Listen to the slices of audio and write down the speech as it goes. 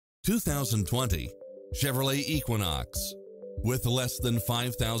2020 Chevrolet Equinox. With less than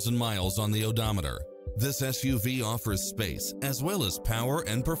 5,000 miles on the odometer, this SUV offers space as well as power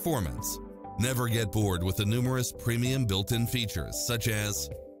and performance. Never get bored with the numerous premium built-in features such as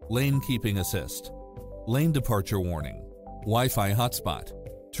lane keeping assist, lane departure warning, Wi-Fi hotspot,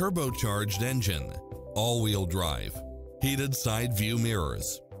 turbocharged engine, all-wheel drive, heated side view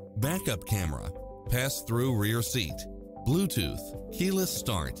mirrors, backup camera, pass-through rear seat, Bluetooth, keyless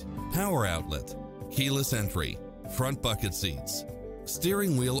start, power outlet, keyless entry, front bucket seats,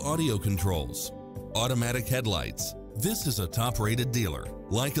 steering wheel audio controls, automatic headlights. This is a top-rated dealer.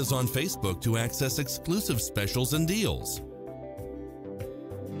 Like us on Facebook to access exclusive specials and deals.